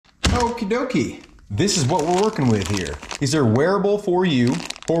Okie dokie. This is what we're working with here. These are wearable for you.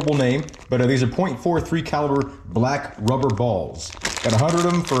 Horrible name, but these are .43 caliber black rubber balls. Got 100 of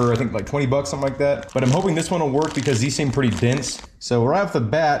them for I think like 20 bucks, something like that. But I'm hoping this one will work because these seem pretty dense. So right off the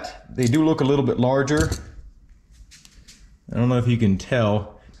bat, they do look a little bit larger. I don't know if you can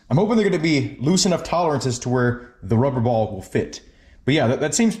tell. I'm hoping they're going to be loose enough tolerances to where the rubber ball will fit. But yeah,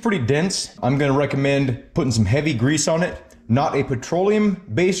 that seems pretty dense. I'm going to recommend putting some heavy grease on it. Not a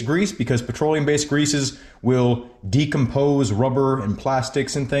petroleum-based grease, because petroleum-based greases will decompose rubber and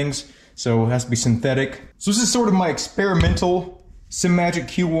plastics and things. So it has to be synthetic. So this is sort of my experimental SimMagic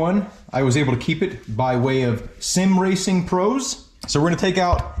Q1. I was able to keep it by way of Sim Racing Pros. So we're going to take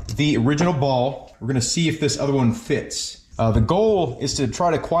out the original ball. We're going to see if this other one fits. The goal is to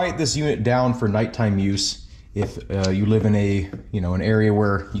try to quiet this unit down for nighttime use if you live in an area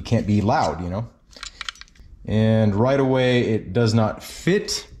where you can't be loud, And right away it does not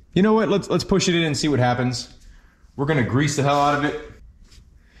fit. You know what? Let's push it in and see what happens. We're going to grease the hell out of it.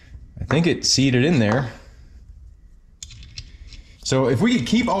 I think it seated in there. So if we could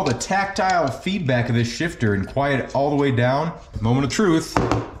keep all the tactile feedback of this shifter and quiet it all the way down, moment of truth.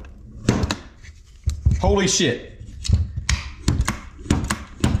 Holy shit.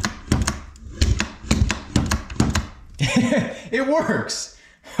 It works.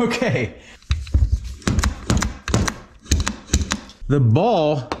 Okay. The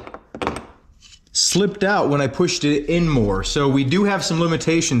ball slipped out when I pushed it in more. So we do have some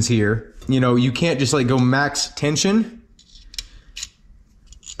limitations here. You can't just like go max tension.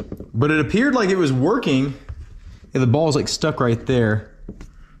 But it appeared like it was working. Yeah, the ball's like stuck right there.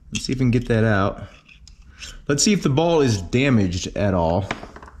 Let's see if we can get that out. Let's see if the ball is damaged at all.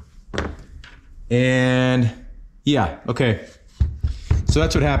 And yeah, okay. So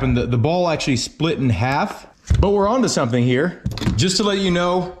that's what happened. The ball actually split in half. But we're on to something here. Just to let you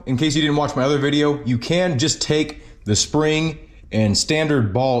know, in case you didn't watch my other video, you can just take the spring and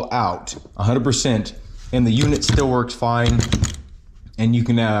standard ball out 100%, and the unit still works fine. And you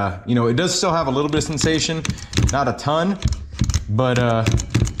can, it does still have a little bit of sensation, not a ton, but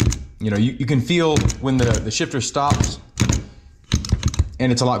you can feel when the shifter stops,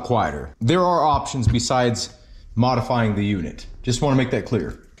 and it's a lot quieter. There are options besides modifying the unit. Just want to make that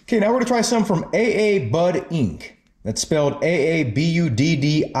clear. Okay, now we're going to try some from AA Bud Inc. That's spelled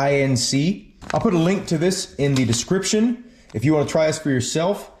AABUDDINC. I'll put a link to this in the description if you want to try this for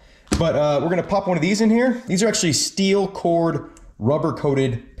yourself. But we're going to pop one of these in here. These are actually steel cord rubber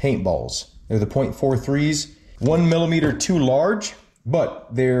coated paintballs. They're the .43s, 1 millimeter too large,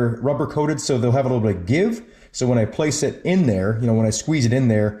 but they're rubber coated, so they'll have a little bit of give. So when I place it in there, when I squeeze it in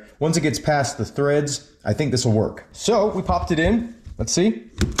there, once it gets past the threads, I think this will work. So we popped it in. Let's see.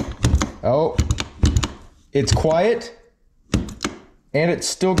 Oh, it's quiet, and it's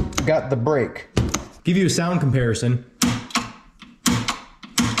still got the break. Give you a sound comparison.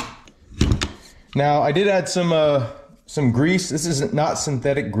 Now, I did add some grease. This is not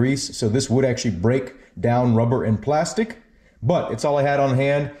synthetic grease, so this would actually break down rubber and plastic, but it's all I had on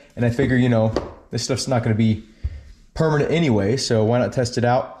hand, and I figure, this stuff's not going to be permanent anyway, so why not test it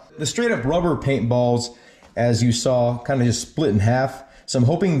out? The straight up rubber paintballs, as you saw, kind of just split in half. So I'm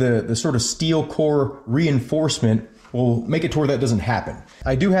hoping the sort of steel core reinforcement will make it to where that doesn't happen.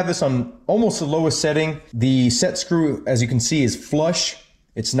 I do have this on almost the lowest setting. The set screw, as you can see, is flush.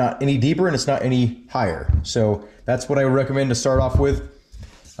 It's not any deeper and it's not any higher. So that's what I would recommend to start off with.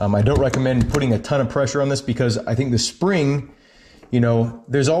 I don't recommend putting a ton of pressure on this because I think the spring,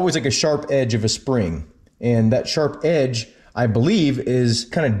 there's always like a sharp edge of a spring. And that sharp edge, I believe, is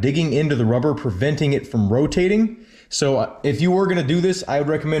kind of digging into the rubber, preventing it from rotating. So if you were going to do this, I would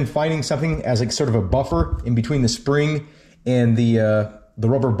recommend finding something as like sort of a buffer in between the spring and the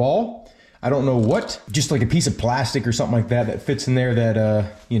rubber ball. I don't know what, just like a piece of plastic or something like that fits in there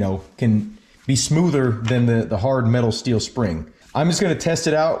that, can be smoother than the hard metal steel spring. I'm just going to test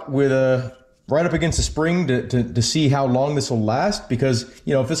it out with right up against the spring to see how long this will last, because,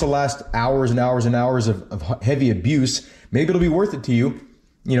 if this will last hours and hours and hours of heavy abuse, maybe it'll be worth it to you.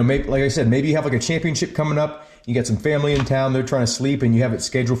 Maybe, like I said, maybe you have like a championship coming up. You got some family in town, they're trying to sleep, and you have it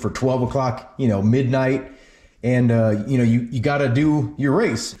scheduled for 12 o'clock, midnight. And, you got to do your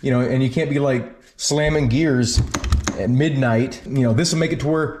race, and you can't be like slamming gears at midnight. This will make it to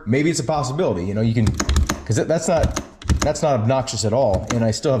where maybe it's a possibility, you can, because that's not obnoxious at all. And I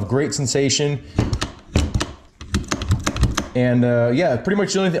still have great sensation. And, yeah, pretty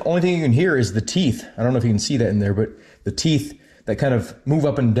much the only thing you can hear is the teeth. I don't know if you can see that in there, but the teeth that kind of move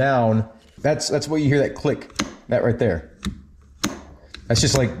up and down, that's what you hear, that click. That right there. That's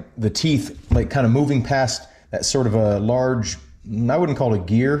just like the teeth, like kind of moving past that sort of a large, I wouldn't call it a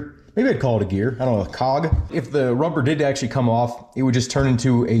gear, maybe I'd call it a gear, I don't know, a cog. If the rubber did actually come off, it would just turn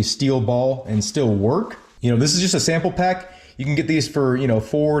into a steel ball and still work. You know, this is just a sample pack. You can get these for, you know,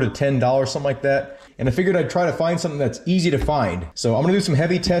 $4 to $10, something like that. And I figured I'd try to find something that's easy to find. So I'm gonna do some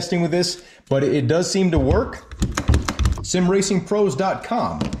heavy testing with this, but it does seem to work.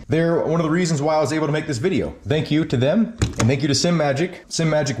 SimRacingPros.com. They're one of the reasons why I was able to make this video. Thank you to them, and thank you to SimMagic.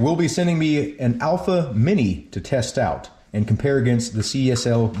 SimMagic will be sending me an Alpha Mini to test out and compare against the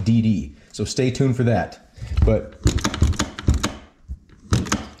CSL DD. So stay tuned for that.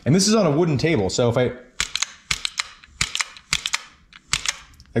 And this is on a wooden table, so if I,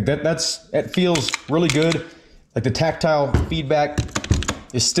 like that feels really good. Like the tactile feedback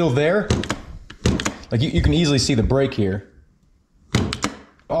is still there. Like you can easily see the break here.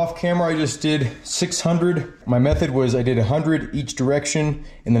 Off camera, I just did 600. My method was I did 100 each direction,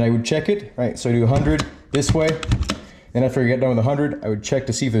 and then I would check it, right? So I do 100 this way. Then after I get done with 100, I would check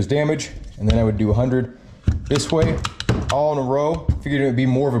to see if there's damage, and then I would do 100 this way, all in a row. Figured it would be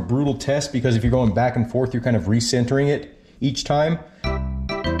more of a brutal test because if you're going back and forth, you're kind of recentering it each time.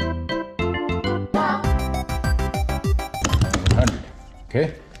 100,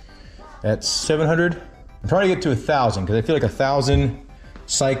 okay? That's 700. I'm trying to get to 1,000 because I feel like 1,000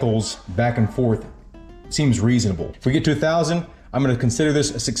 cycles back and forth seems reasonable. If we get to 1,000, I'm going to consider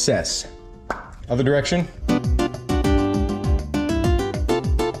this a success. Other direction.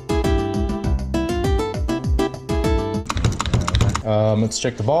 Let's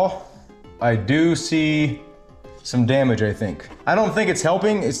check the ball. I do see some damage, I think. I don't think it's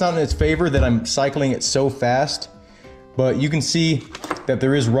helping. It's not in its favor that I'm cycling it so fast, but you can see that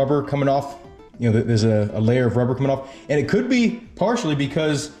there is rubber coming off. You know, there's a layer of rubber coming off, and it could be partially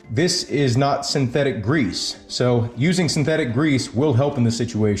because this is not synthetic grease. So using synthetic grease will help in this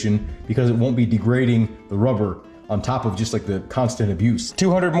situation because it won't be degrading the rubber on top of just like the constant abuse.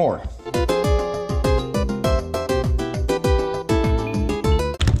 200 more.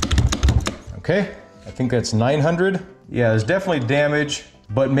 Okay, I think that's 900. Yeah, there's definitely damage,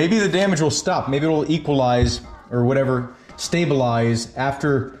 but maybe the damage will stop. Maybe it'll equalize or whatever, stabilize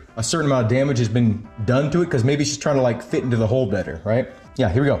after a certain amount of damage has been done to it, because maybe it's just trying to like fit into the hole better, right? Yeah,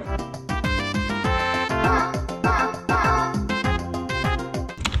 here we go.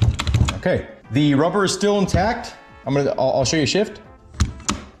 Okay, the rubber is still intact. I'll show you a shift.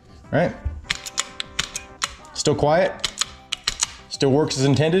 All right. Still quiet. Still works as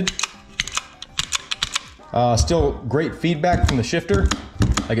intended. Still great feedback from the shifter.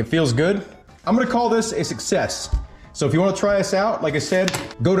 Like it feels good. I'm gonna call this a success. So if you want to try us out, like I said,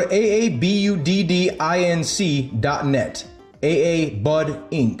 go to aabuddinc.net,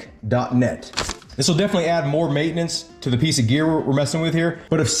 aabuddinc.net. This will definitely add more maintenance to the piece of gear we're messing with here.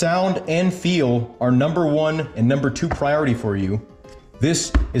 But if sound and feel are #1 and #2 priority for you,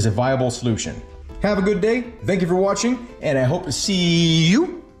 this is a viable solution. Have a good day. Thank you for watching, and I hope to see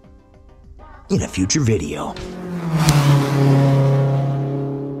you in a future video.